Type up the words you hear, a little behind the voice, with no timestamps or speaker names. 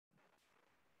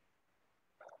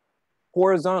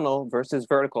Horizontal versus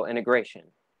vertical integration.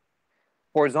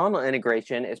 Horizontal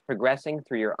integration is progressing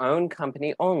through your own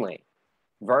company only.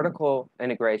 Vertical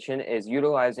integration is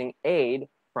utilizing aid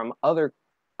from other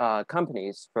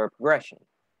companies for progression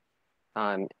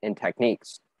in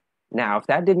techniques. Now, if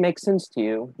that didn't make sense to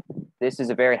you, this is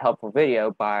a very helpful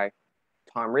video by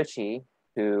Tom Ritchie,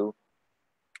 who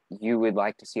you would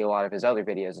like to see a lot of his other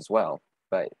videos as well.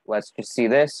 But let's just see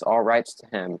this, all rights to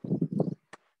him.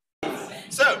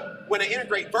 So when I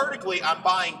integrate vertically, I'm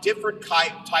buying different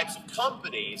types of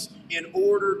companies in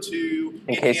order to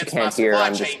enhance my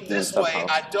supply chain. This way,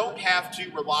 I don't have to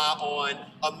rely on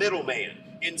a middleman.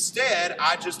 Instead,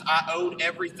 I own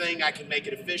everything. I can make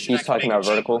it efficient. He's talking about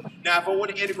vertical. Now, if I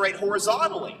want to integrate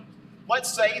horizontally,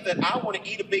 let's say that I want to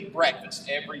eat a big breakfast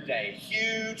every day,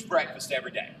 huge breakfast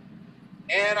every day.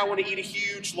 And I want to eat a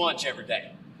huge lunch every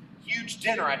day. Huge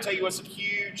dinner, I tell you what, some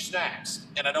huge snacks,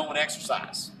 and I don't want to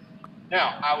exercise.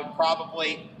 Now, I would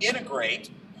probably integrate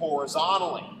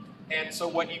horizontally. And so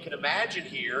what you can imagine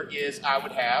here is I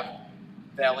would have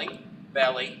belly,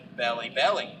 belly, belly,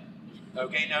 belly.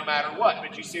 Okay, no matter what.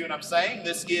 But you see what I'm saying?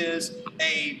 This is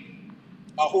a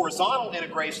horizontal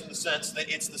integration in the sense that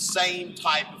it's the same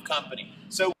type of company.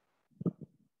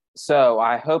 So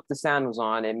I hope the sound was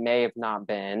on. It may have not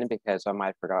been because I might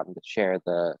have forgotten to share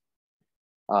the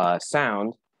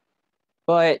sound.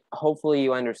 But hopefully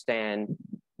you understand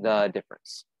the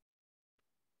difference.